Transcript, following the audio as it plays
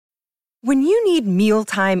When you need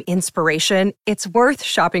mealtime inspiration, it's worth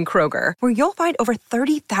shopping Kroger, where you'll find over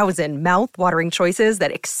 30,000 mouth-watering choices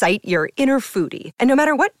that excite your inner foodie. And no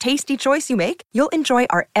matter what tasty choice you make, you'll enjoy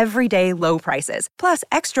our everyday low prices, plus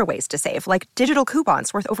extra ways to save, like digital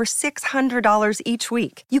coupons worth over $600 each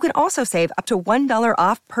week. You can also save up to $1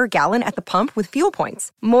 off per gallon at the pump with fuel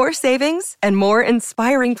points. More savings and more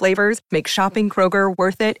inspiring flavors make shopping Kroger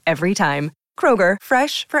worth it every time. Kroger,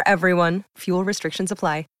 fresh for everyone. Fuel restrictions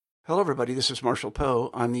apply. Hello, everybody. This is Marshall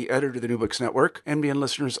Poe. I'm the editor of the New Books Network. NBN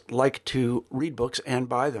listeners like to read books and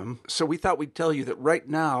buy them. So we thought we'd tell you that right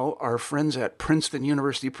now, our friends at Princeton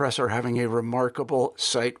University Press are having a remarkable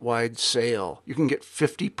site-wide sale. You can get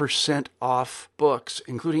 50% off books,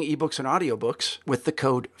 including ebooks and audiobooks, with the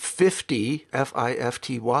code 50,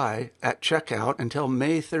 F-I-F-T-Y, at checkout until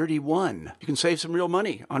May 31. You can save some real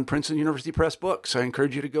money on Princeton University Press books. I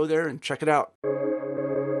encourage you to go there and check it out.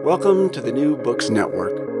 Welcome to the New Books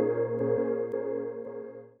Network.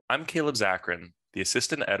 I'm Caleb Zachrin, the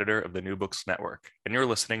assistant editor of the New Books Network, and you're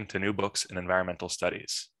listening to New Books in Environmental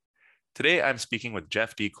Studies. Today, I'm speaking with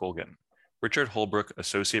Jeff D. Colgan, Richard Holbrook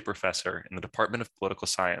Associate Professor in the Department of Political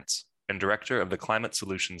Science and Director of the Climate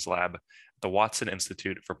Solutions Lab at the Watson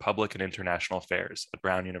Institute for Public and International Affairs at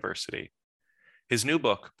Brown University. His new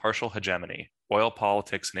book, Partial Hegemony: Oil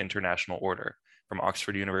Politics and International Order, from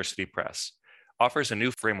Oxford University Press, offers a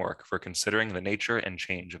new framework for considering the nature and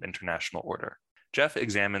change of international order. Jeff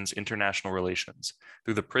examines international relations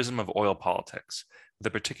through the prism of oil politics, with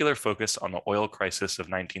a particular focus on the oil crisis of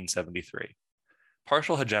 1973.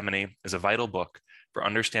 Partial Hegemony is a vital book for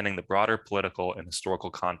understanding the broader political and historical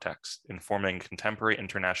context informing contemporary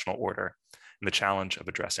international order and the challenge of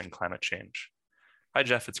addressing climate change. Hi,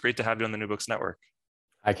 Jeff. It's great to have you on the New Books Network.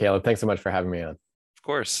 Hi, Caleb. Thanks so much for having me on. Of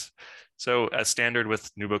course. So as standard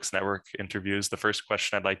with New Books Network interviews, the first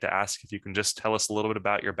question I'd like to ask, if you can just tell us a little bit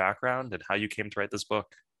about your background and how you came to write this book.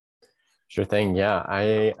 Sure thing. Yeah,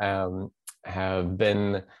 I have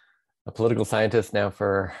been a political scientist now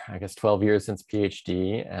for, 12 years since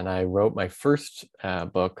PhD. And I wrote my first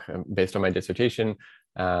book based on my dissertation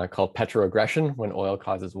called Petroaggression: When Oil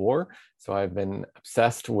Causes War. So I've been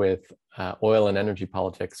obsessed with oil and energy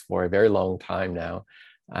politics for a very long time now.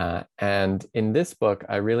 And in this book,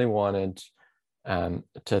 I really wanted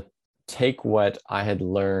to take what I had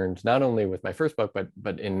learned, not only with my first book,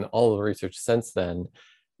 but in all the research since then,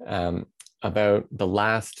 about the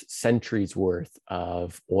last century's worth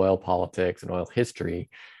of oil politics and oil history,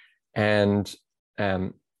 and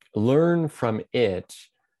learn from it,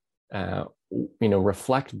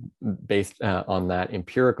 reflect based on that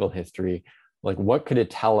empirical history. Like, what could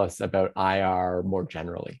it tell us about IR more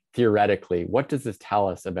generally? Theoretically, what does this tell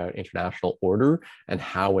us about international order and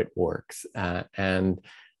how it works? And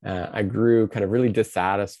I grew kind of really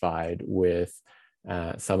dissatisfied with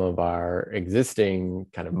some of our existing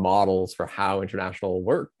kind of models for how international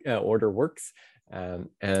order works.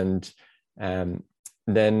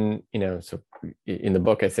 Then, so in the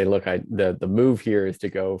book, I say, look, the move here is to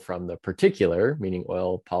go from the particular, meaning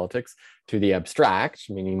oil politics, to the abstract,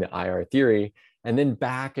 meaning the IR theory, and then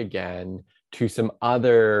back again to some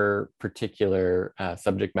other particular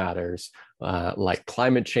subject matters like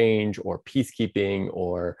climate change or peacekeeping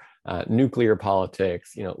or nuclear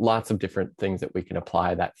politics, lots of different things that we can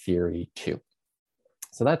apply that theory to.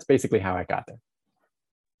 So that's basically how I got there.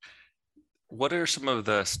 What are some of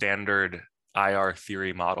the standard IR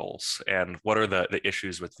theory models, and what are the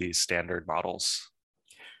issues with these standard models?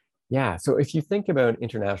 Yeah, so if you think about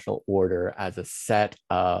international order as a set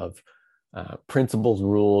of principles,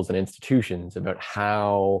 rules, and institutions about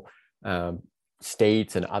how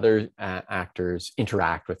states and other actors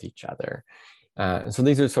interact with each other. So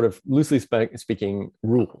these are sort of loosely speaking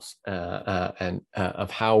rules and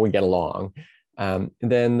of how we get along.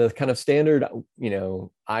 Then the kind of standard,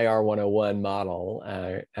 IR 101 model,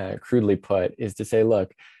 crudely put, is to say,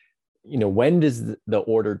 look, when does the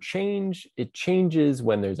order change? It changes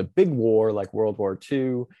when there's a big war like World War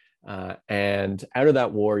II. And out of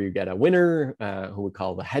that war, you get a winner who we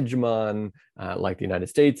call the hegemon, like the United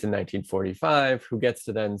States in 1945, who gets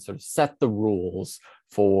to then sort of set the rules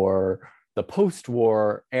for the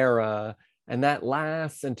post-war era. And that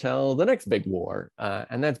lasts until the next big war.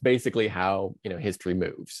 And that's basically how history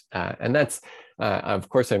moves. And that's, of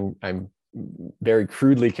course, I'm very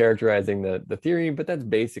crudely characterizing the theory, but that's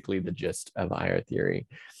basically the gist of IR theory.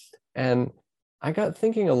 And I got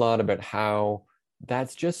thinking a lot about how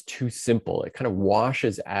that's just too simple. It kind of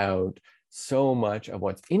washes out so much of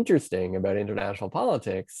what's interesting about international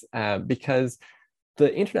politics because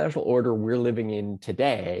the international order we're living in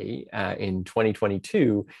today, in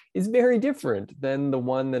 2022, is very different than the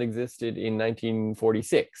one that existed in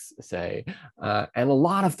 1946, say. And a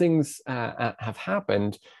lot of things have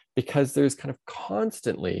happened because there's kind of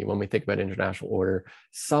constantly, when we think about international order,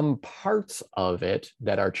 some parts of it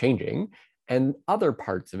that are changing and other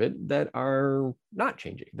parts of it that are not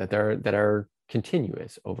changing, that are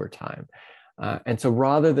continuous over time. And so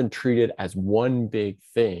rather than treat it as one big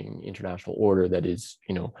thing, international order that is,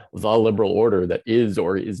 the liberal order that is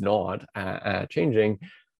or is not changing,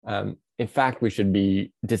 in fact, we should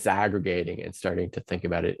be disaggregating and starting to think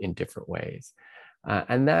about it in different ways.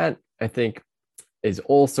 And that, I think, is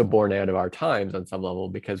also born out of our times on some level,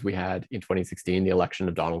 because we had in 2016 the election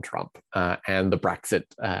of Donald Trump and the Brexit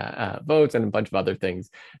votes and a bunch of other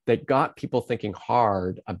things that got people thinking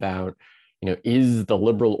hard about, is the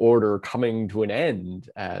liberal order coming to an end,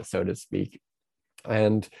 so to speak?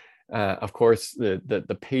 And of course,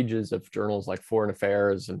 the pages of journals like Foreign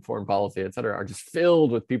Affairs and Foreign Policy, et cetera, are just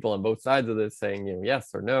filled with people on both sides of this saying, yes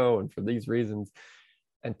or no, and for these reasons.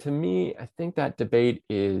 And to me, I think that debate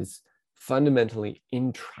is fundamentally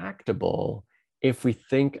intractable if we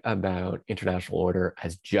think about international order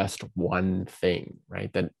as just one thing,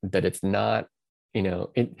 right? That it's not,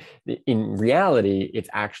 in reality, it's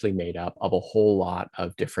actually made up of a whole lot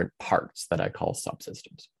of different parts that I call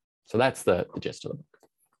subsystems. So that's the gist of the book.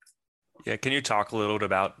 Yeah, can you talk a little bit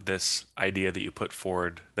about this idea that you put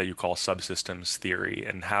forward that you call subsystems theory,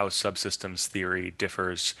 and how subsystems theory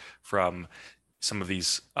differs from some of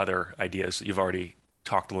these other ideas that you've already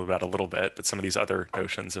talked about a little bit, but some of these other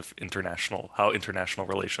notions of how international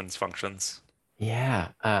relations functions? Yeah,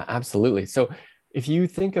 absolutely. So if you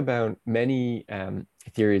think about many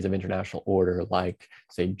theories of international order, like,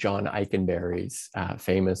 say, John Eikenberry's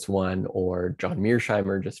famous one, or John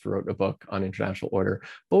Mearsheimer just wrote a book on international order,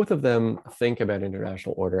 both of them think about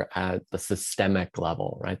international order at the systemic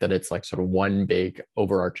level, right? That it's like sort of one big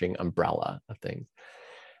overarching umbrella of things.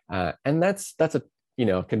 And that's a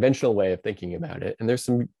conventional way of thinking about it. And there's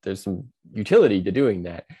some utility to doing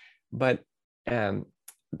that. But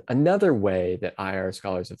another way that IR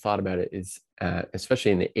scholars have thought about it is,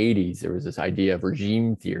 especially in the 80s, there was this idea of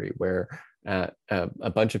regime theory, where a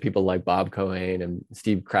bunch of people like Bob Cohen and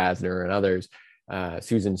Steve Krasner and others,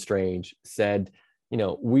 Susan Strange, said,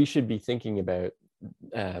 we should be thinking about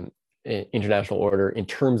international order in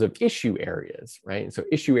terms of issue areas, right? And so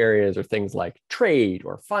issue areas are things like trade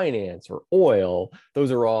or finance or oil.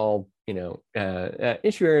 Those are all,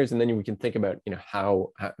 issue areas. And then we can think about,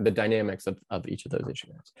 how the dynamics of each of those issue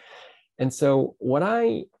areas. And so what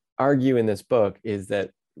I argue in this book is that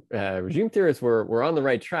regime theorists were on the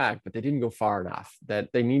right track, but they didn't go far enough,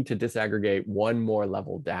 that they need to disaggregate one more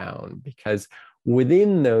level down, because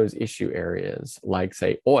within those issue areas, like,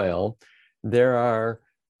 say, oil, there are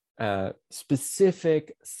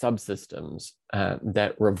specific subsystems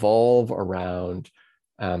that revolve around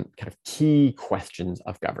kind of key questions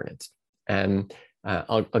of governance. And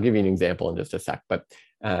I'll give you an example in just a sec, but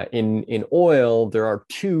in oil, there are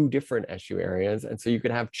two different issue areas. And so you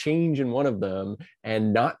could have change in one of them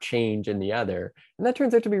and not change in the other. And that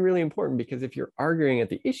turns out to be really important, because if you're arguing at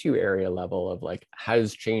the issue area level of, like,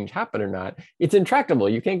 has change happened or not, it's intractable.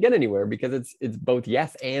 You can't get anywhere, because it's both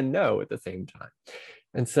yes and no at the same time.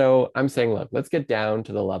 And so I'm saying, look, let's get down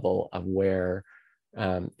to the level of where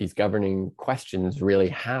these governing questions really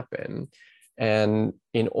happen. And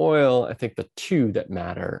in oil, I think the two that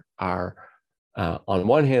matter are, on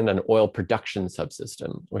one hand, an oil production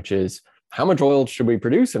subsystem, which is, how much oil should we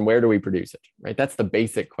produce and where do we produce it, right? That's the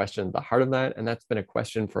basic question at the heart of that. And that's been a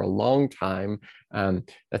question for a long time.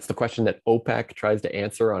 That's the question that OPEC tries to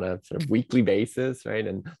answer on a sort of weekly basis, right?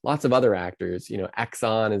 And lots of other actors,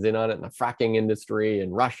 Exxon is in on it, and the fracking industry,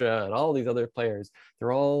 and Russia, and all these other players.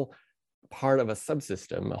 They're all part of a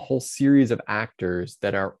subsystem, a whole series of actors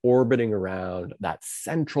that are orbiting around that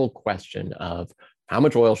central question of how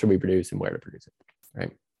much oil should we produce and where to produce it,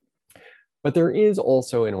 right? But there is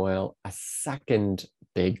also in oil a second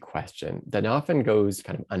big question that often goes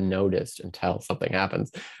kind of unnoticed until something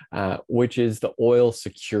happens, which is the oil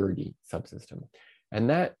security subsystem. And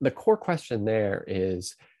that the core question there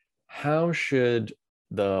is, how should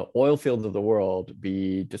the oil fields of the world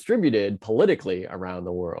be distributed politically around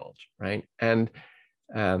the world, right? And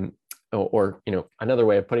another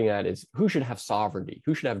way of putting that is, who should have sovereignty?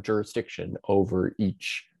 Who should have jurisdiction over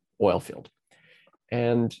each oil field?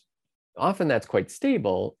 And often that's quite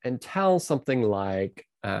stable until something like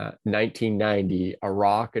 1990,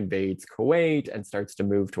 Iraq invades Kuwait and starts to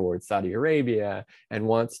move towards Saudi Arabia and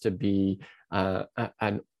wants to be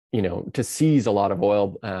to seize a lot of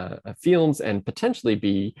oil fields and potentially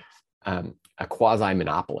be a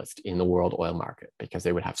quasi-monopolist in the world oil market because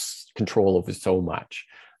they would have control over so much,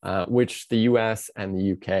 which the US and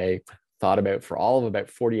the UK thought about for all of about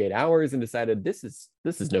 48 hours and decided this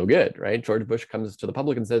is no good, right? George Bush comes to the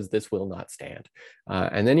public and says this will not stand,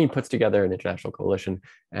 and then he puts together an international coalition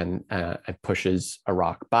and pushes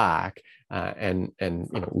Iraq back and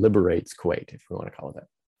liberates Kuwait, if we want to call it that.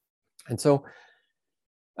 And so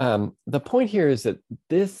the point here is that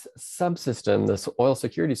this subsystem, this oil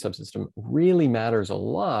security subsystem, really matters a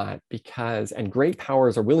lot because, and great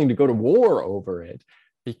powers are willing to go to war over it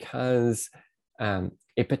because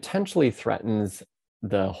it potentially threatens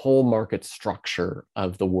the whole market structure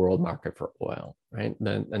of the world market for oil, right?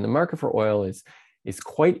 And the market for oil is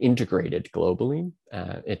quite integrated globally.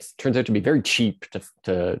 It turns out to be very cheap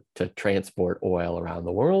to transport oil around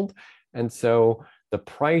the world. And so the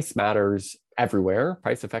price matters everywhere.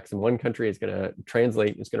 Price effects in one country is going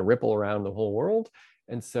to ripple around the whole world.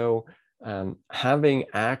 And so having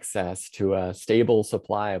access to a stable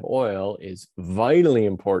supply of oil is vitally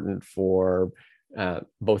important for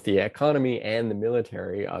both the economy and the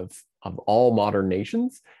military of all modern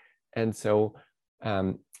nations. And so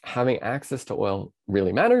having access to oil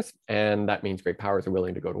really matters. And that means great powers are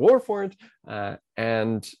willing to go to war for it.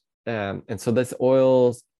 And so this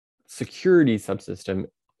oil security subsystem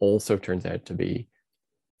also turns out to be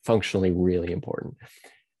functionally really important.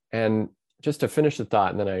 And just to finish the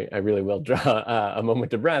thought, and then I really will draw a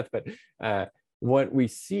moment of breath, but what we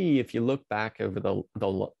see, if you look back over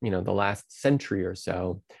the last century or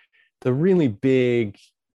so, the really big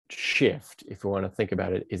shift, if we want to think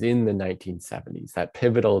about it, is in the 1970s, that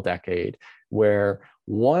pivotal decade where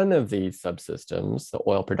one of these subsystems, the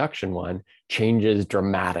oil production one, changes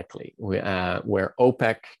dramatically. Where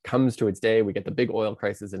OPEC comes to its day, we get the big oil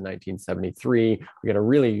crisis in 1973. We get a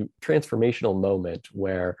really transformational moment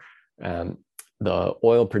where the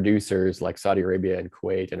oil producers like Saudi Arabia and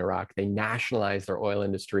Kuwait and Iraq, they nationalize their oil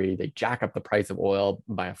industry. They jack up the price of oil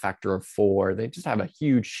by a factor of 4. They just have a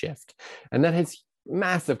huge shift. And that has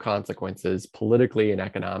massive consequences politically and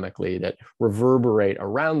economically that reverberate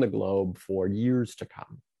around the globe for years to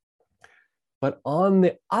come. But on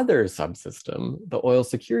the other subsystem, the oil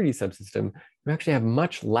security subsystem, you actually have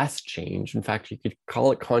much less change. In fact, you could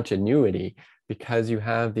call it continuity because you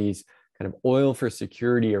have these kind of oil for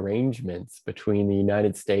security arrangements between the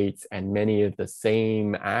United States and many of the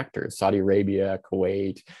same actors, Saudi Arabia,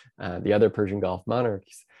 Kuwait, the other Persian Gulf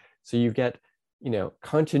monarchs. So you get,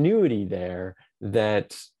 continuity there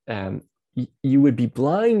that you would be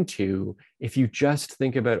blind to if you just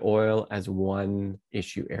think about oil as one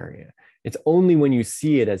issue area. It's only when you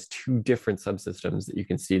see it as two different subsystems that you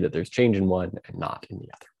can see that there's change in one and not in the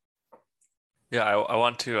other. Yeah, I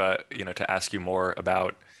want to to ask you more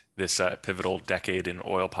about this pivotal decade in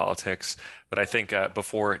oil politics, but I think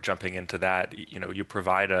before jumping into that, you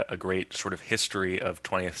provide a great sort of history of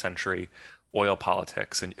 20th century oil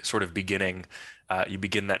politics, and sort of you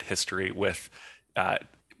begin that history with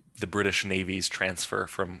the British Navy's transfer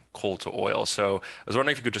from coal to oil. So I was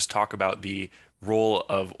wondering if you could just talk about the role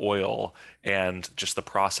of oil and just the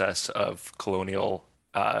process of colonial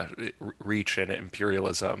reach and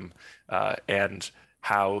imperialism, and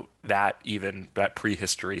how that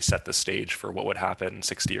prehistory set the stage for what would happen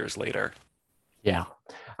 60 years later. Yeah,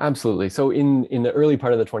 absolutely. So in the early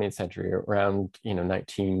part of the 20th century, around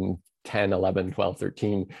 1910, 11, 12,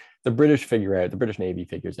 13, the British Navy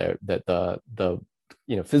figures out that the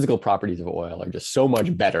physical properties of oil are just so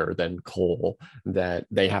much better than coal that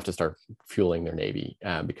they have to start fueling their Navy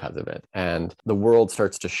because of it. And the world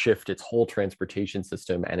starts to shift its whole transportation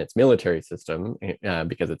system and its military system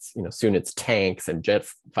because it's, soon it's tanks and jet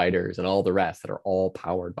fighters and all the rest that are all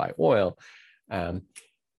powered by oil,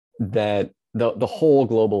 that the whole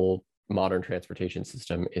global modern transportation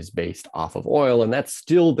system is based off of oil. And that's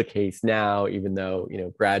still the case now, even though,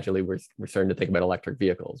 gradually we're starting to think about electric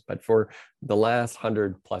vehicles. But for the last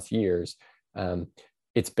 100+ years,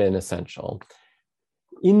 it's been essential.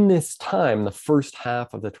 In this time, the first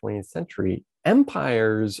half of the 20th century,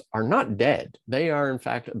 empires are not dead. They are, in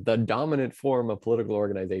fact, the dominant form of political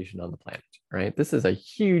organization on the planet, right? This is a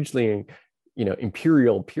hugely,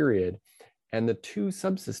 imperial period. And the two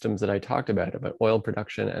subsystems that I talked about oil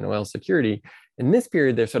production and oil security, in this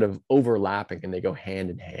period, they're sort of overlapping and they go hand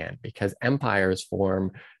in hand because empires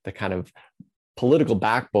form the kind of political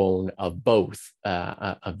backbone of both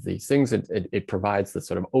of these things. It provides the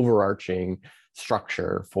sort of overarching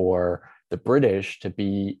structure for the British to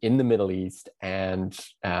be in the Middle East and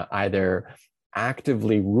either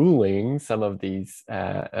actively ruling some of these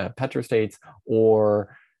petrostates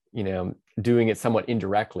or doing it somewhat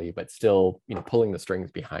indirectly, but still, pulling the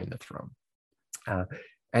strings behind the throne.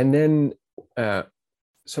 And then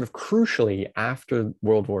sort of crucially, after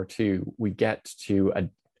World War II, we get to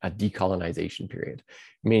a decolonization period,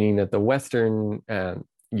 meaning that the Western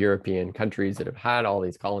European countries that have had all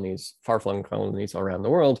these colonies, far-flung colonies around the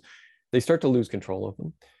world, they start to lose control of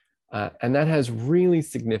them. And that has really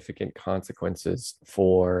significant consequences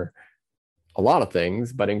for a lot of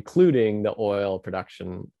things, but including the oil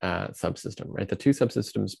production subsystem, right? The two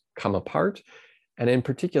subsystems come apart. And in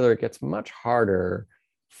particular, it gets much harder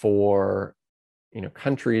for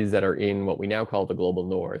countries that are in what we now call the global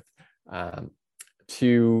north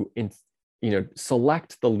to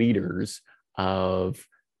select the leaders of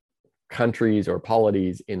countries or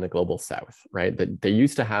polities in the global south, right? That they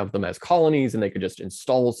used to have them as colonies, and they could just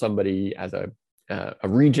install somebody as a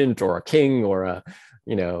regent or a king or a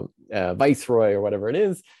viceroy or whatever it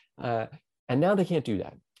is, and now they can't do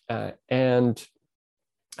that. And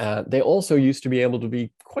they also used to be able to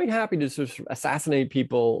be quite happy to sort of assassinate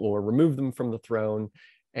people or remove them from the throne.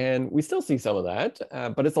 And we still see some of that,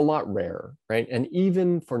 but it's a lot rarer, right? And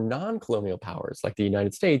even for non-colonial powers like the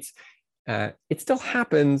United States, it still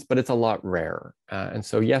happens, but it's a lot rarer. And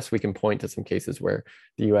so, yes, we can point to some cases where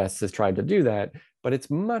the US has tried to do that, but it's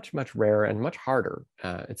much, much rarer and much harder.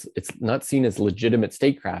 It's not seen as legitimate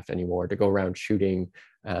statecraft anymore to go around shooting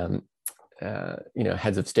heads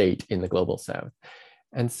of state in the global south.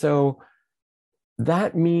 And so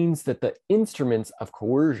that means that the instruments of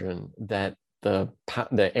coercion that the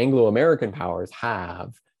Anglo-American powers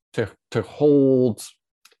have to hold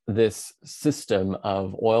this system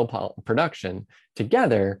of oil production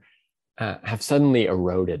together have suddenly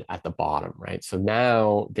eroded at the bottom, right? So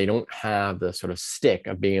now they don't have the sort of stick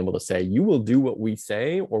of being able to say, you will do what we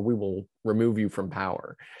say or we will remove you from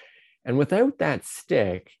power. And without that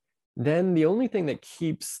stick, then the only thing that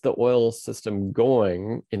keeps the oil system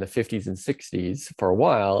going in the 50s and 60s for a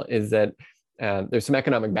while is that there's some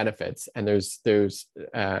economic benefits, and there's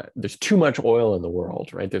too much oil in the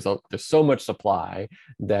world, right? There's so much supply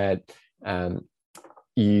that the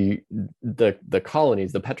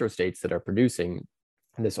colonies, the petrostates that are producing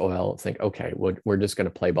this oil think, okay, we're just going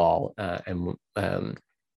to play ball, and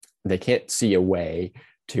they can't see a way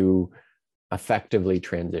to effectively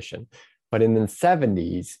transition. But in the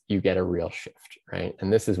 70s, you get a real shift, right?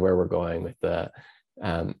 And this is where we're going with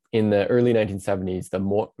in the early 1970s,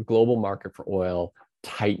 the global market for oil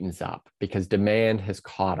tightens up because demand has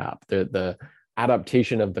caught up. The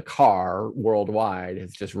adaptation of the car worldwide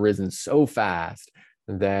has just risen so fast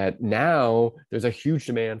that now there's a huge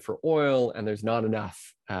demand for oil and there's not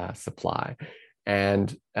enough supply.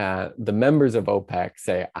 And the members of OPEC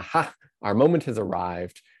say, aha, our moment has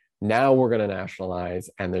arrived. Now we're going to nationalize,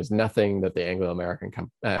 and there's nothing that the Anglo-American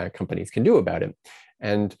companies can do about it.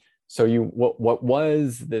 And so what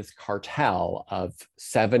was this cartel of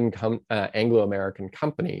 7 Anglo-American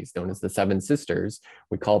companies known as the Seven Sisters?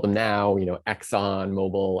 We call them now, Exxon,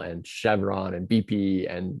 Mobil, and Chevron, and BP,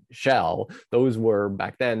 and Shell. Those were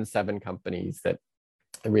back then 7 companies that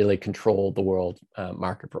really controlled the world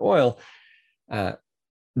market for oil.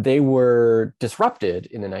 They were disrupted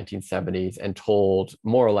in the 1970s and told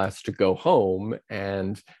more or less to go home,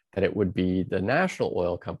 and that it would be the national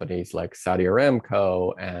oil companies like Saudi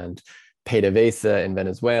Aramco and PDVSA in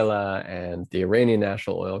Venezuela and the Iranian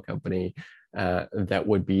National Oil Company that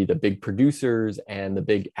would be the big producers and the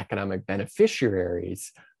big economic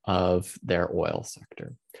beneficiaries of their oil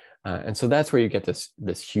sector. And so that's where you get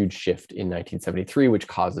this huge shift in 1973, which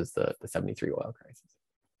causes the 73 oil crisis.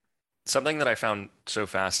 Something that I found so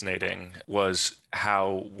fascinating was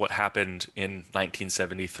how what happened in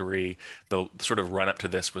 1973, the sort of run up to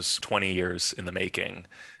this, was 20 years in the making.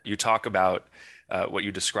 You talk about what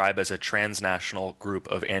you describe as a transnational group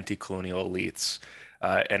of anti-colonial elites.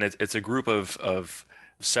 And it's a group of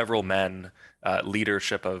several men,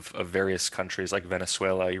 leadership of various countries like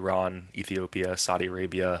Venezuela, Iran, Ethiopia, Saudi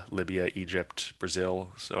Arabia, Libya, Egypt,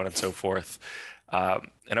 Brazil, so on and so forth. And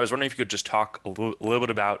I was wondering if you could just talk a little bit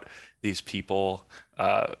about these people,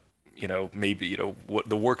 maybe, what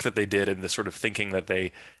the work that they did and the sort of thinking that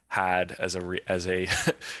they had as a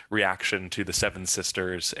reaction to the Seven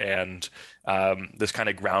Sisters, and this kind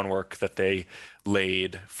of groundwork that they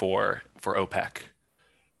laid for OPEC.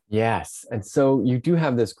 Yes. And so you do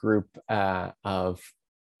have this group of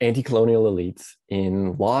anti-colonial elites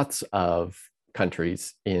in lots of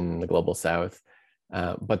countries in the global south.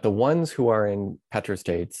 But the ones who are in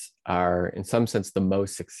petrostates are, in some sense, the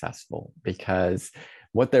most successful, because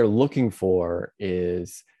what they're looking for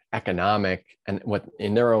is economic, and what,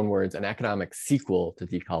 in their own words, an economic sequel to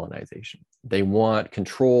decolonization. They want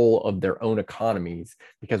control of their own economies,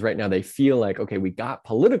 because right now they feel like, okay, we got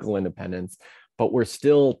political independence, but we're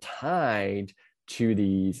still tied to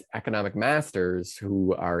these economic masters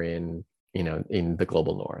who are in the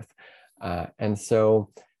global north. And so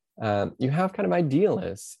you have kind of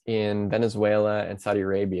idealists in Venezuela and Saudi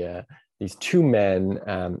Arabia, these two men,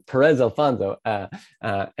 Perez Alfonso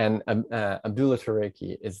and Abdullah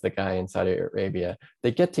Tureki is the guy in Saudi Arabia.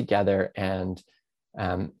 They get together and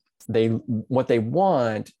what they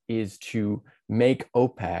want is to make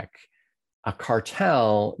OPEC a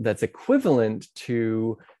cartel that's equivalent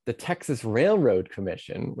to the Texas Railroad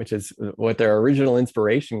Commission, which is what their original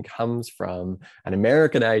inspiration comes from, an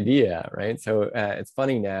American idea, right? So it's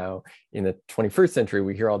funny now in the 21st century,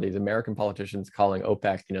 we hear all these American politicians calling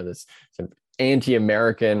OPEC, this sort of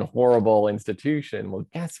anti-American, horrible institution. Well,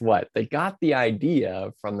 guess what? They got the idea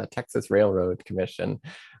from the Texas Railroad Commission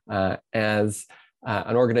as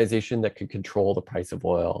an organization that could control the price of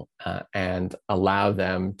oil and allow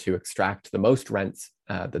them to extract the most rents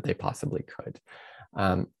that they possibly could.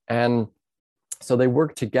 And so they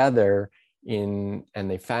worked together and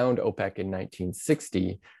they found OPEC in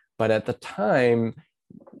 1960. But at the time,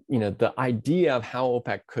 the idea of how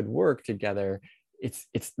OPEC could work together, it's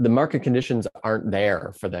the market conditions aren't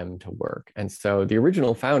there for them to work. And so the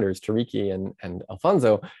original founders, Tureki and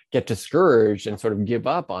Alfonso, get discouraged and sort of give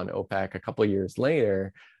up on OPEC a couple of years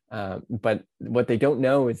later. But what they don't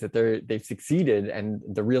know is that they've succeeded, and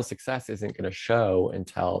the real success isn't going to show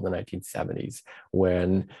until the 1970s,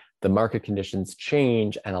 when the market conditions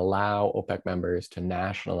change and allow OPEC members to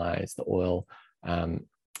nationalize the oil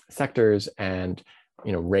sectors and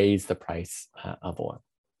raise the price of oil.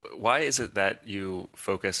 Why is it that you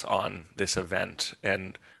focus on this event,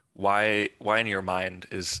 and why in your mind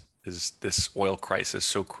is this oil crisis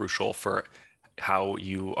so crucial for how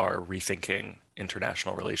you are rethinking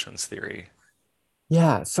international relations theory?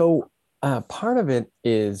 Yeah, so part of it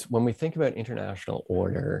is when we think about international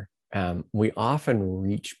order, we often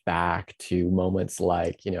reach back to moments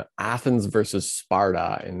like, Athens versus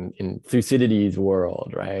Sparta in Thucydides'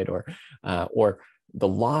 world, right? Or the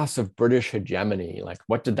loss of British hegemony, like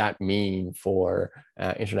what did that mean for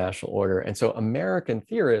international order? And so American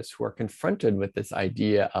theorists who are confronted with this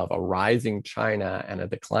idea of a rising China and a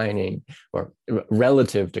declining or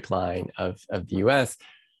relative decline of the US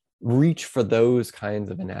reach for those kinds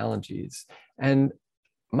of analogies. And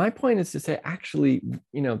my point is to say, actually,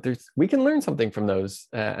 we can learn something from those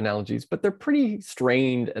analogies, but they're pretty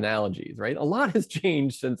strained analogies, right? A lot has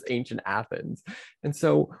changed since ancient Athens. And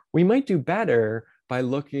so we might do better by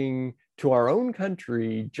looking to our own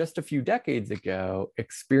country just a few decades ago,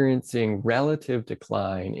 experiencing relative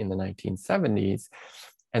decline in the 1970s,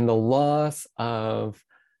 and the loss of,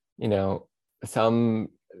 some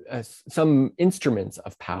instruments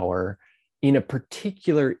of power in a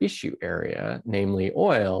particular issue area, namely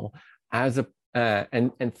oil, and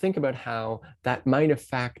think about how that might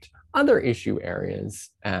affect other issue areas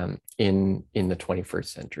in the 21st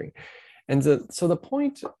century. And so the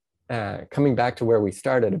point, coming back to where we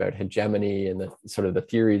started about hegemony and the sort of the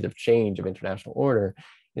theories of change of international order,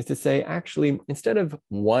 is to say, actually, instead of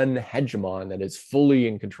one hegemon that is fully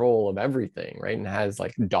in control of everything, right, and has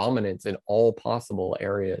like dominance in all possible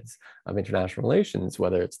areas of international relations,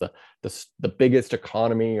 whether it's the biggest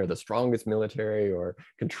economy or the strongest military or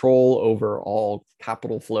control over all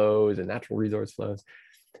capital flows and natural resource flows,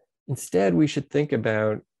 instead we should think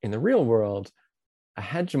about, in the real world, a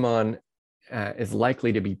hegemon is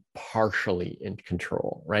likely to be partially in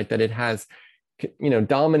control, right? That it has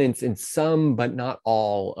dominance in some, but not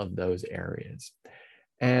all of those areas.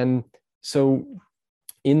 And so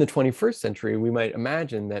in the 21st century, we might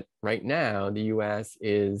imagine that right now, the US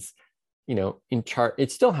is, in charge.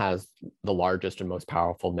 It still has the largest and most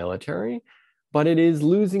powerful military, but it is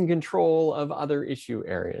losing control of other issue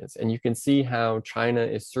areas. And you can see how China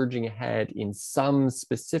is surging ahead in some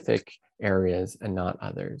specific areas and not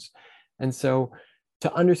others. And so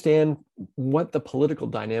to understand what the political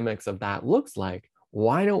dynamics of that looks like,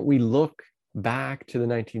 why don't we look back to the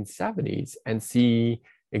 1970s and see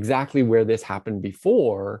exactly where this happened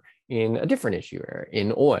before in a different issue area,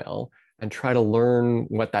 in oil, and try to learn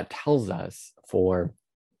what that tells us for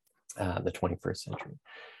the 21st century.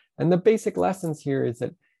 And the basic lessons here is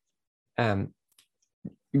that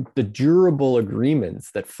the durable agreements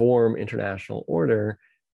that form international order,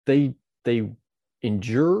 they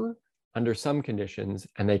endure under some conditions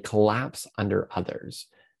and they collapse under others.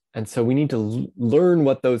 And so we need to learn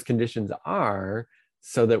what those conditions are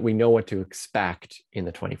so that we know what to expect in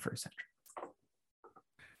the 21st century.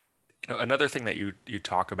 Another thing that you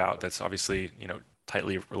talk about that's obviously,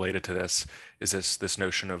 tightly related to this is this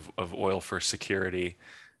notion of oil for security.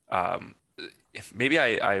 If maybe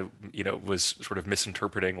I was sort of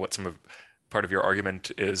misinterpreting what part of your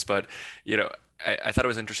argument is, but I thought it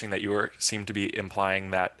was interesting that you seemed to be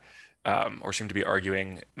implying that, or seemed to be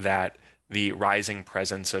arguing that the rising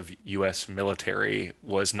presence of U.S. military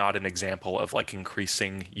was not an example of like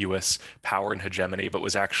increasing U.S. power and hegemony, but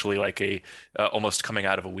was actually like a almost coming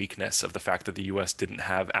out of a weakness of the fact that the U.S. didn't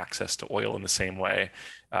have access to oil in the same way.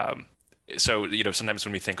 Um, so, sometimes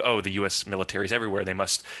when we think, oh, the U.S. military is everywhere, they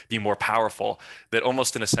must be more powerful, that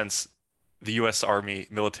almost in a sense, the U.S. Army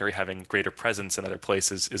military having greater presence in other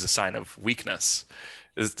places is a sign of weakness.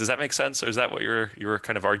 Does that make sense? Or is that what you were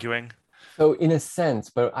kind of arguing? So in a sense,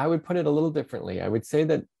 but I would put it a little differently. I would say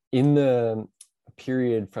that in the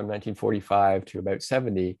period from 1945 to about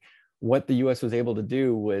 70, what the U.S. was able to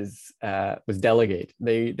do was delegate.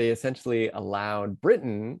 They essentially allowed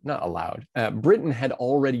Britain, not allowed. Britain had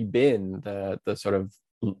already been the sort of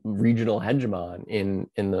regional hegemon in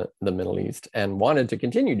the Middle East and wanted to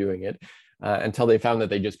continue doing it until they found that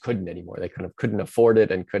they just couldn't anymore. They kind of couldn't afford it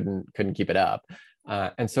and couldn't keep it up.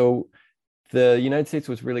 And so the United States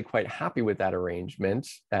was really quite happy with that arrangement,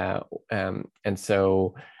 and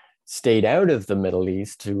so stayed out of the Middle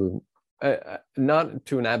East to not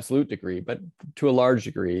to an absolute degree, but to a large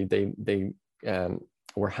degree. They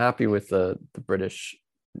were happy with the British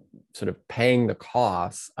sort of paying the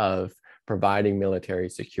costs of providing military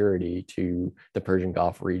security to the Persian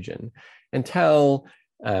Gulf region until,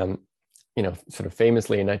 sort of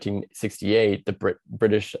famously in 1968, the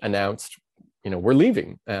British announced, we're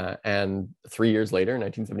leaving. And 3 years later, in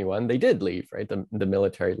 1971, they did leave, right? The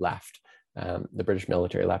military left. The British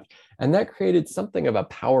military left. And that created something of a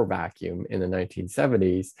power vacuum in the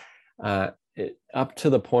 1970s, up to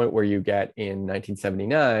the point where you get in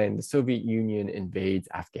 1979, the Soviet Union invades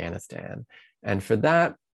Afghanistan. And for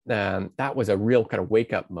that, that was a real kind of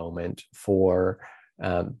wake-up moment for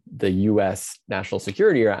the US national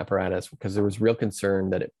security apparatus, because there was real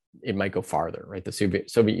concern that it might go farther, right? The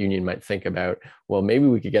Soviet Union might think about, well, maybe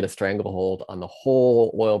we could get a stranglehold on the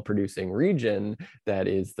whole oil producing region that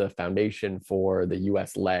is the foundation for the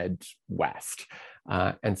US-led West.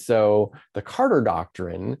 And so the Carter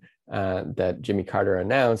Doctrine that Jimmy Carter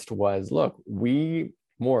announced was, look, we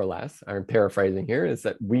more or less, I'm paraphrasing here, is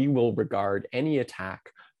that we will regard any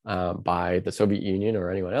attack by the Soviet Union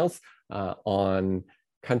or anyone else on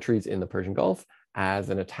countries in the Persian Gulf as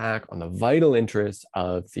an attack on the vital interests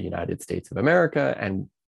of the United States of America, and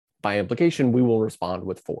by implication, we will respond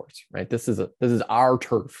with force. Right? This is our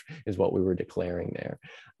turf, is what we were declaring there,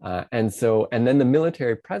 and then the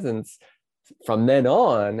military presence from then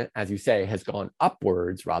on, as you say, has gone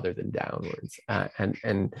upwards rather than downwards,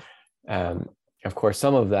 and of course,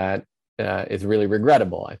 some of that is really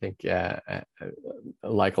regrettable. I think,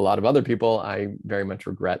 like a lot of other people, I very much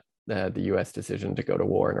regret the U.S. decision to go to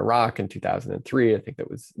war in Iraq in 2003. I think that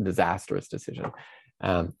was a disastrous decision.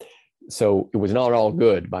 So it was not all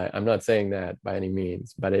good. I'm not saying that by any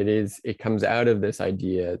means, but it comes out of this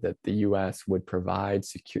idea that the U.S. would provide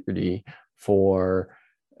security for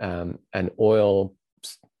an oil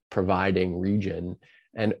providing region.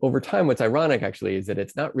 And over time, what's ironic actually is that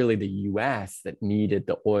it's not really the US that needed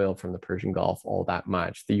the oil from the Persian Gulf all that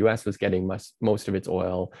much. The US was getting most of its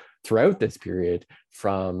oil throughout this period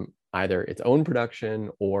from either its own production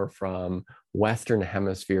or from Western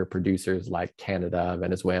Hemisphere producers like Canada,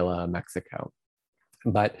 Venezuela, Mexico.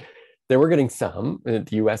 But they were getting some. The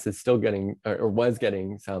US is still getting, or was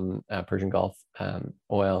getting some Persian Gulf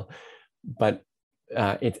oil, but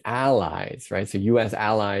its allies, right? So US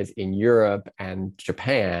allies in Europe and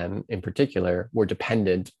Japan in particular were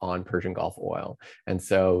dependent on Persian Gulf oil. And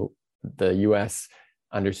so the US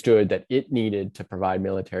understood that it needed to provide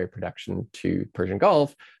military protection to Persian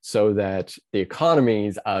Gulf so that the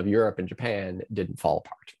economies of Europe and Japan didn't fall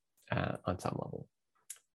apart on some level.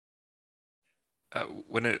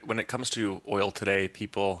 When it comes to oil today,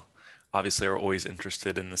 people obviously are always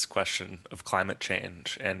interested in this question of climate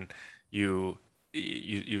change, and you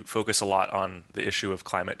focus a lot on the issue of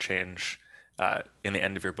climate change in the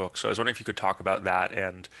end of your book. So I was wondering if you could talk about that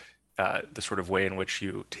and the sort of way in which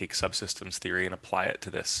you take subsystems theory and apply it to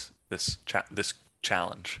this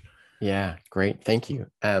challenge. Yeah, great, thank you.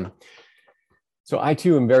 So I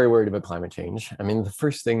too am very worried about climate change. I mean, the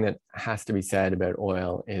first thing that has to be said about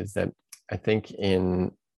oil is that I think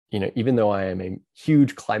even though I am a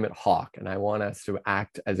huge climate hawk and I want us to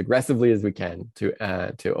act as aggressively as we can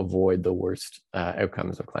to avoid the worst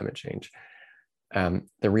outcomes of climate change,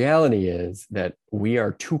 the reality is that we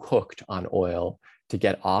are too hooked on oil to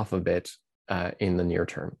get off of it in the near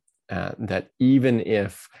term. That even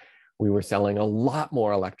if we were selling a lot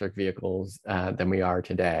more electric vehicles than we are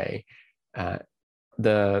today,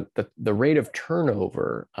 the rate of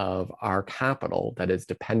turnover of our capital that is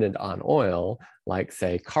dependent on oil, like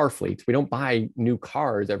say car fleets, we don't buy new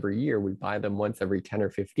cars every year, we buy them once every 10 or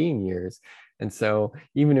 15 years. And so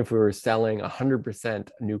even if we were selling 100%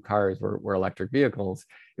 new cars were electric vehicles,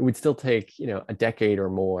 it would still take, you know, a decade or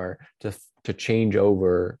more to change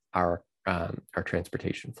over our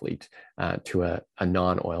transportation fleet to a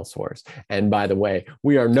non-oil source. And by the way,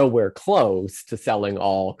 we are nowhere close to selling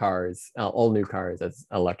all new cars as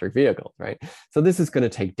electric vehicles, right? So this is going to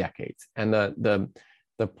take decades. And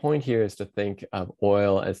the point here is to think of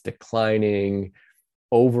oil as declining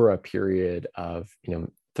over a period of, you know,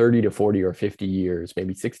 30 to 40 or 50 years,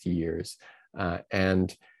 maybe 60 years.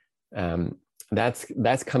 That's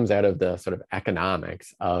comes out of the sort of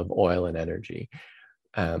economics of oil and energy.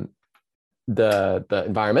 The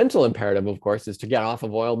environmental imperative, of course, is to get off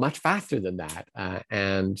of oil much faster than that.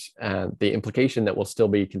 And the implication that we'll still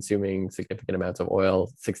be consuming significant amounts of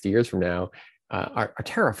oil 60 years from now are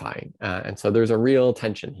terrifying. And so there's a real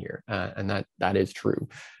tension here, and that is true.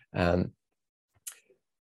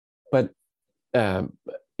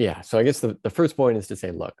 Yeah, so I guess the first point is to say,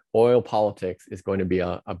 look, oil politics is going to be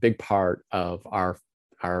a big part of our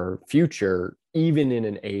future, even in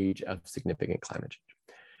an age of significant climate change.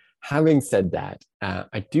 Having said that,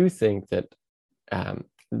 I do think that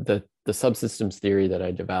the subsystems theory that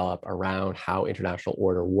I develop around how international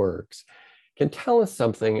order works can tell us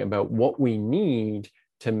something about what we need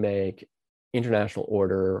to make international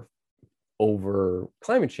order over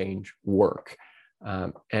climate change work.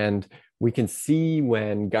 And we can see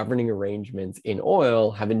when governing arrangements in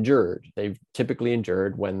oil have endured. They've typically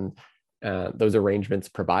endured when those arrangements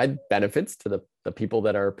provide benefits to the people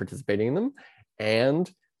that are participating in them, and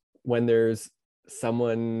when there's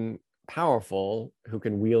someone powerful who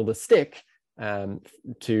can wield a stick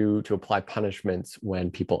to apply punishments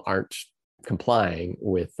when people aren't complying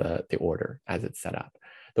with the order as it's set up.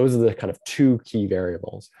 Those are the kind of two key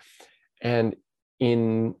variables. And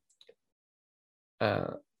in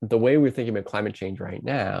the way we're thinking about climate change right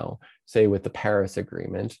now, say with the Paris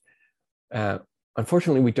Agreement,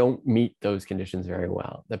 unfortunately, we don't meet those conditions very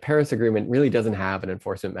well. The Paris Agreement really doesn't have an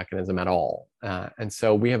enforcement mechanism at all. And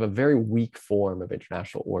so we have a very weak form of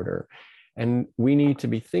international order. And we need to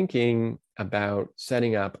be thinking about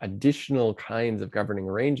setting up additional kinds of governing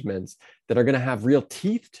arrangements that are going to have real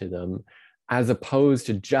teeth to them, as opposed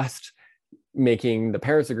to just making the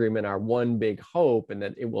Paris Agreement our one big hope and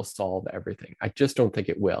that it will solve everything. I just don't think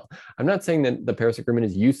it will. I'm not saying that the Paris Agreement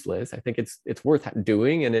is useless. I think it's worth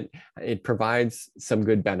doing, and it provides some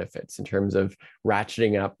good benefits in terms of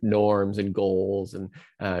ratcheting up norms and goals and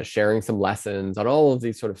sharing some lessons on all of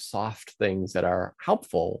these sort of soft things that are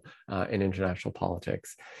helpful in international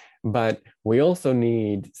politics. But we also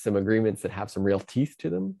need some agreements that have some real teeth to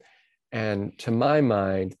them. And to my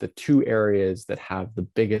mind, the two areas that have the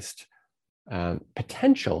biggest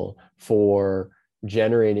potential for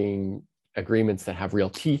generating agreements that have real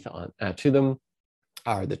teeth to them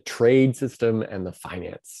are the trade system and the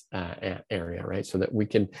finance area, right? So that we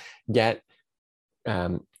can get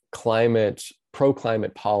pro-climate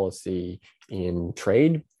policy in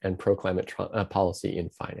trade and pro-climate policy in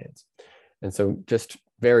finance. And so just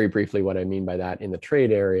very briefly, what I mean by that in the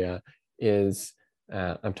trade area is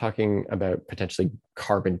I'm talking about potentially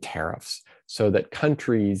carbon tariffs, so that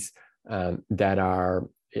countries that are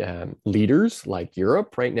leaders, like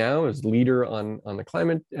Europe right now is leader on the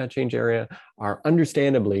climate change area, are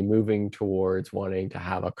understandably moving towards wanting to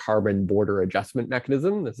have a carbon border adjustment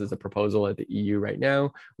mechanism. This is a proposal at the EU right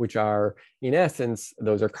now, which are, in essence,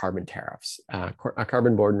 those are carbon tariffs. A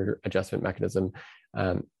carbon border adjustment mechanism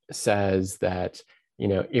says that, you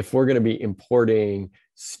know, if we're going to be importing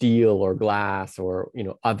steel or glass or, you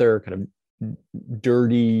know, other kind of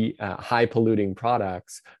dirty, high polluting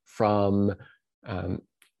products from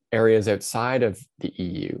areas outside of the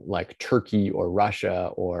EU, like Turkey or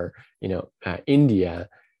Russia or, you know, India,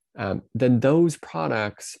 then those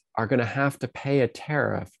products are going to have to pay a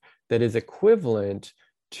tariff that is equivalent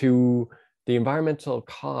to the environmental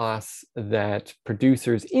costs that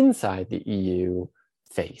producers inside the EU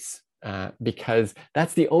face, because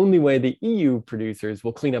that's the only way the EU producers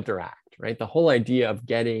will clean up their act, right? The whole idea of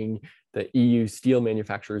getting the EU steel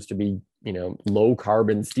manufacturers to be, you know, low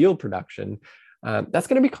carbon steel production, that's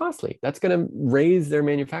going to be costly. That's going to raise their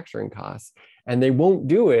manufacturing costs. And they won't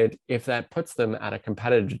do it if that puts them at a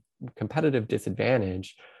competitive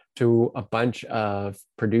disadvantage to a bunch of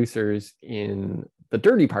producers in the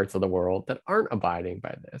dirty parts of the world that aren't abiding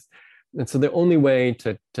by this. And so the only way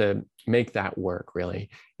to make that work really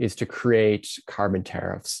is to create carbon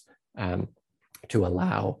tariffs to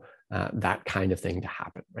allow that kind of thing to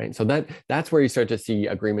happen, right? So that's where you start to see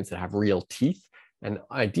agreements that have real teeth. And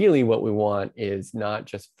ideally, what we want is not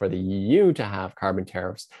just for the EU to have carbon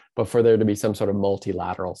tariffs, but for there to be some sort of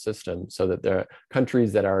multilateral system so that the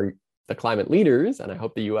countries that are the climate leaders, and I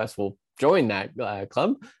hope the US will join that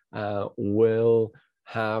club, will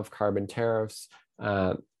have carbon tariffs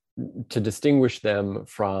to distinguish them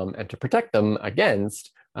from and to protect them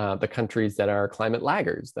against the countries that are climate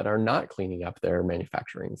laggards, that are not cleaning up their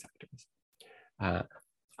manufacturing sectors.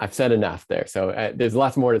 I've said enough there. So there's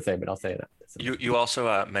lots more to say, but I'll say enough. You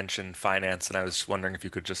also mentioned finance, and I was wondering if you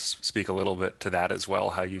could just speak a little bit to that as well,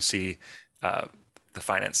 how you see the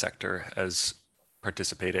finance sector as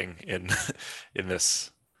participating in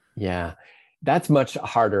this. Yeah, that's much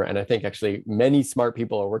harder. And I think actually many smart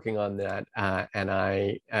people are working on that. And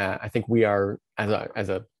I think we are, as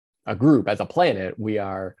a group, as a planet, we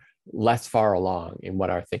are less far along in what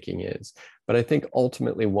our thinking is. But I think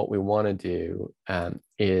ultimately what we want to do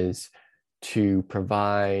is to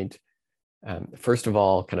provide, first of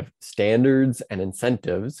all, kind of standards and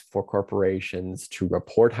incentives for corporations to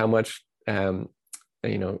report how much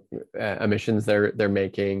emissions they're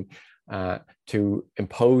making, to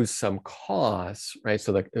impose some costs, right?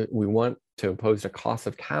 So that we want to impose a cost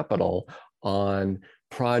of capital on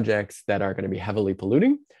projects that are going to be heavily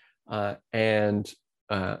polluting, and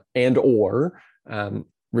or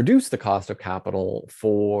reduce the cost of capital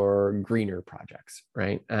for greener projects,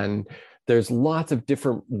 right? And there's lots of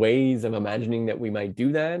different ways of imagining that we might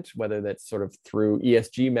do that, whether that's sort of through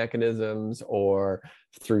ESG mechanisms or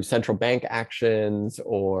through central bank actions,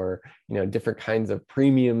 or different kinds of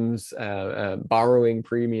premiums, borrowing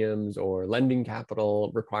premiums or lending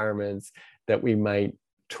capital requirements that we might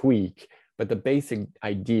tweak. But the basic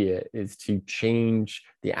idea is to change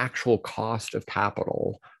the actual cost of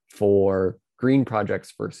capital for green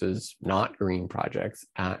projects versus not green projects,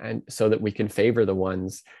 and so that we can favor the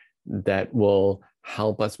ones that will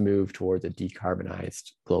help us move towards a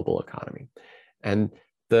decarbonized global economy. And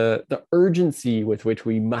the urgency with which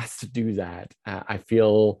we must do that, I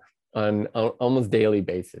feel on an almost daily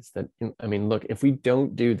basis, that, I mean, look, if we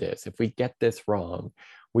don't do this, if we get this wrong,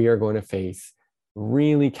 we are going to face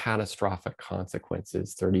really catastrophic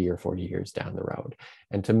consequences 30 or 40 years down the road.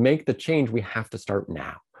 And to make the change, we have to start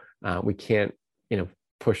now. We can't,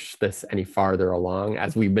 push this any farther along,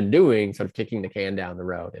 as we've been doing, sort of kicking the can down the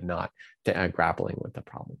road and not grappling with the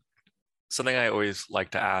problem. Something I always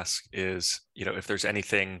like to ask is, if there's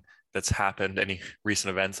anything that's happened, any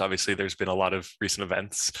recent events. Obviously, there's been a lot of recent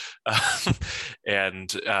events,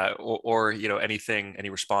 and or anything,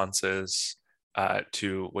 any responses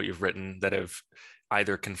to what you've written that have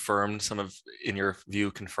either confirmed in your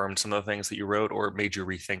view, confirmed some of the things that you wrote, or made you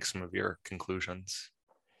rethink some of your conclusions.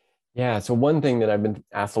 Yeah, so one thing that I've been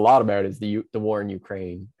asked a lot about is the war in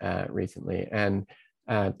Ukraine recently. And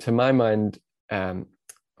to my mind,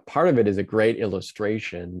 part of it is a great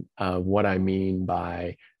illustration of what I mean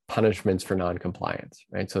by punishments for noncompliance,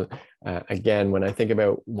 right? So again, when I think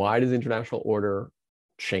about why does international order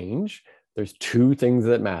change, there's two things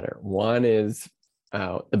that matter. One is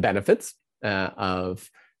the benefits of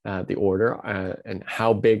the order, and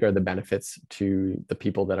how big are the benefits to the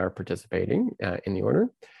people that are participating in the order.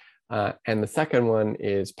 And the second one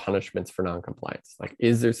is punishments for noncompliance. Like,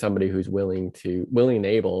 is there somebody who's willing and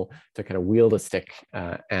able to kind of wield a stick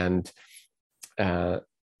and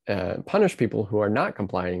punish people who are not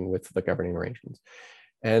complying with the governing arrangements?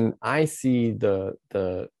 And I see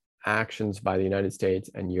the actions by the United States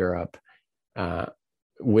and Europe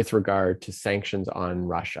with regard to sanctions on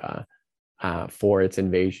Russia for its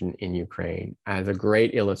invasion in Ukraine as a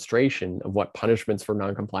great illustration of what punishments for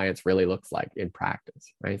noncompliance really looks like in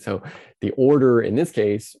practice, right? So the order in this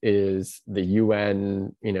case is the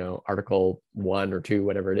UN, Article 1 or 2,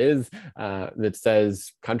 whatever it is, that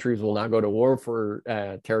says countries will not go to war for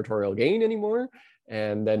territorial gain anymore.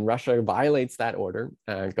 And then Russia violates that order,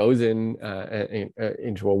 goes into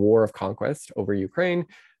a war of conquest over Ukraine,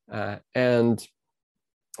 and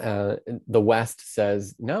the West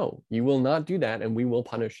says, no, you will not do that, and we will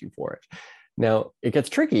punish you for it. Now, it gets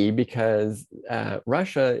tricky because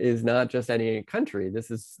Russia is not just any country. This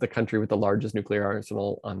is the country with the largest nuclear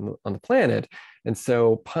arsenal on the planet. And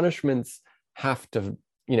so punishments have to,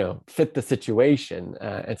 fit the situation.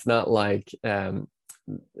 It's not like the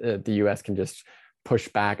US can just push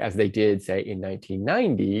back, as they did, say, in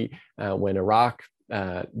 1990, when Iraq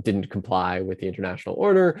didn't comply with the international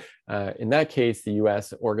order. In that case, the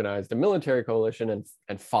US organized a military coalition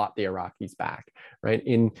and fought the Iraqis back, right?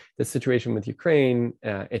 In the situation with Ukraine,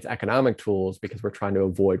 it's economic tools, because we're trying to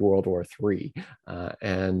avoid World War III.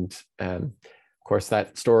 course,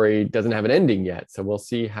 that story doesn't have an ending yet, so we'll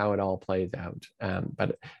see how it all plays out.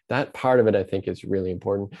 But that part of it, I think, is really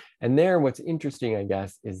important. And there, what's interesting, I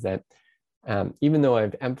guess, is that even though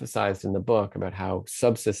I've emphasized in the book about how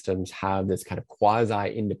subsystems have this kind of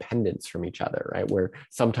quasi-independence from each other, right, where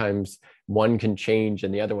sometimes one can change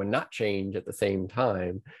and the other one not change at the same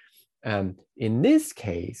time. In this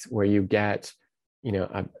case, where you get,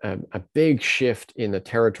 a big shift in the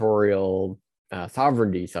territorial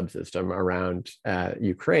sovereignty subsystem around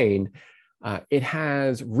Ukraine, it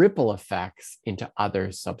has ripple effects into other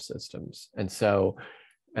subsystems. And so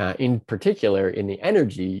in particular, in the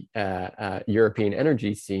energy, European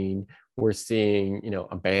energy scene, we're seeing,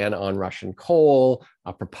 a ban on Russian coal,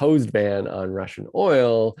 a proposed ban on Russian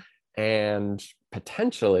oil, and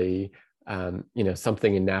potentially,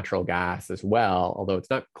 something in natural gas as well, although it's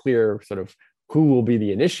not clear sort of who will be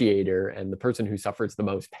the initiator and the person who suffers the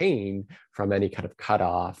most pain from any kind of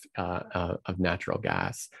cutoff of natural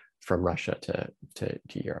gas from Russia to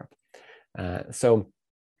Europe.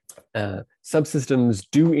 Subsystems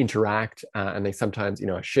do interact, and they sometimes,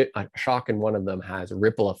 a shock in one of them has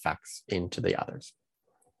ripple effects into the others.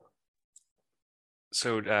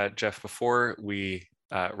 So, Jeff, before we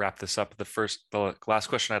wrap this up, the last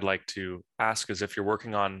question I'd like to ask is if you're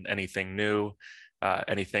working on anything new,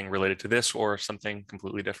 anything related to this, or something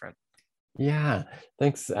completely different. Yeah,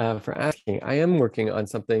 thanks for asking. I am working on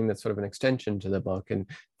something that's sort of an extension to the book and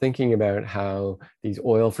thinking about how these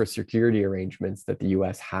oil for security arrangements that the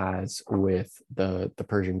US has with the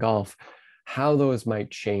Persian Gulf, how those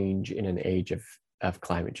might change in an age of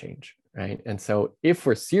climate change, right? And so if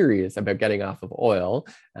we're serious about getting off of oil,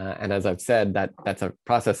 and as I've said, that's a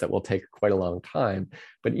process that will take quite a long time,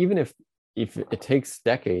 but even if it takes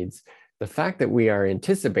decades, the fact that we are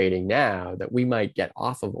anticipating now that we might get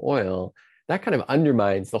off of oil, that kind of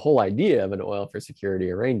undermines the whole idea of an oil for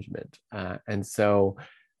security arrangement. And so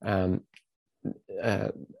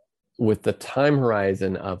with the time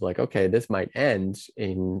horizon of like, okay, this might end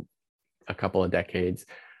in a couple of decades,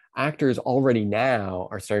 actors already now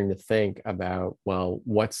are starting to think about, well,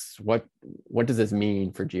 what does this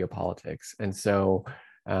mean for geopolitics? And so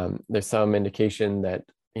there's some indication that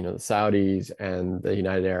the Saudis and the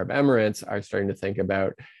United Arab Emirates are starting to think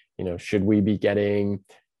about, should we be getting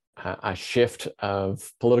a shift of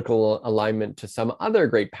political alignment to some other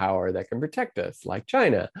great power that can protect us, like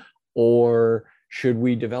China, or should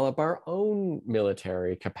we develop our own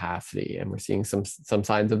military capacity? And we're seeing some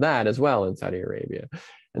signs of that as well in Saudi Arabia.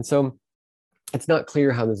 And so it's not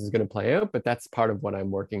clear how this is going to play out, but that's part of what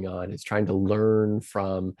I'm working on, is trying to learn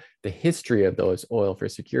from the history of those oil for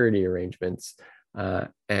security arrangements.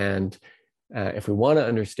 If we want to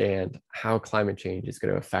understand how climate change is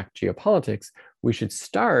going to affect geopolitics, we should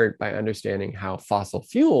start by understanding how fossil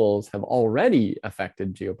fuels have already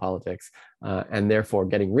affected geopolitics, and therefore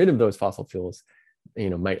getting rid of those fossil fuels,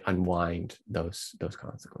 might unwind those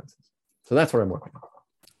consequences. So that's what I'm working on.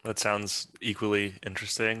 That sounds equally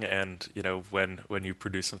interesting, and when you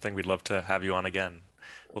produce something, we'd love to have you on again.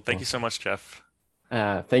 Well, thank you so much, Jeff.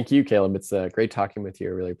 Thank you, Caleb. It's great talking with you.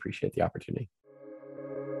 I really appreciate the opportunity.